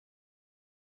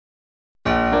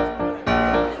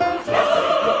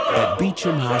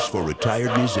Beecham House for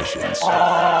retired musicians.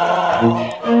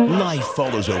 Life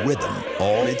follows a rhythm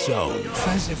all its own.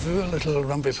 Fancy for a little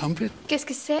rumpy-pumpy? Qu'est-ce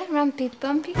que c'est,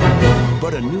 rumpy-pumpy?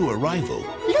 But a new arrival.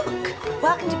 Look!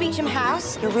 Welcome to Beecham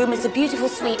House. Your room is a beautiful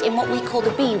suite in what we call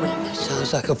the B wing.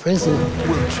 Sounds like a prison.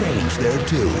 Will change their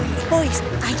tune. Boys,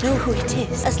 I know who it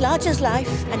is. As large as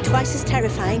life and twice as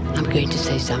terrifying. I'm going to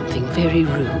say something very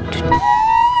rude.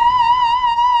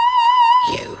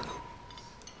 You.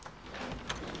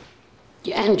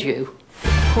 And you.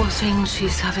 Poor thing,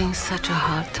 she's having such a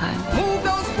hard time. Move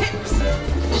those hips!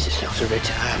 This is not a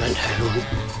retirement home.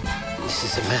 This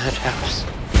is a madhouse.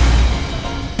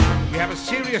 We have a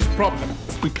serious problem.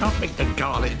 We can't make the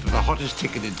gala into the hottest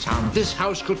ticket in town. This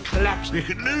house could collapse. We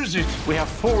could lose it. We have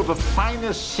 4 of the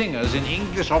finest singers in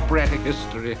English operatic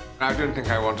history. I don't think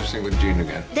I want to sing with Jean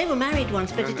again. They were married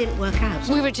once, but it didn't work out.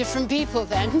 We were different people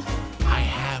then. I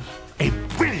have a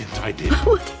brilliant idea.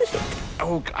 What is it?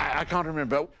 Oh, I can't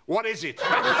remember. What is it?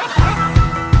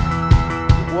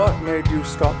 What made you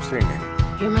stop singing?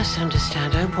 You must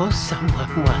understand, I was someone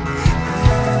once.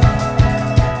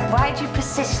 Why do you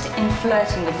persist in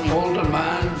flirting with me? Older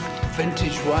man,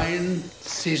 vintage wine,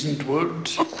 seasoned wood.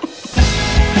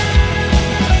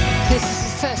 This is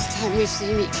the first time we've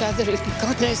seen each other in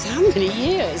God knows how many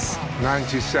years.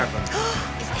 97.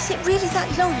 Is it really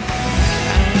that long?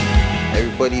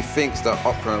 Everybody thinks that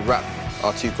opera and rap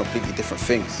are 2 completely different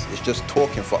things. It's just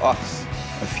talking for us,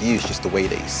 and for you, it's just the way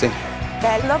that you sing.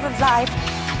 Their love of life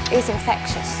is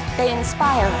infectious. They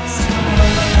inspire us.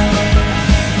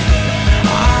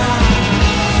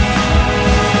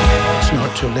 It's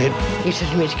not too late. You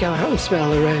telling me to go out and smell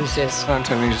the roses? I'm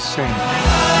telling you to sing.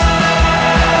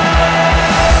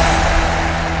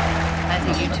 I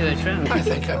think you two are drunk. I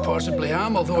think I possibly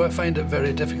am, although I find it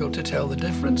very difficult to tell the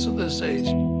difference at this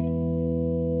age.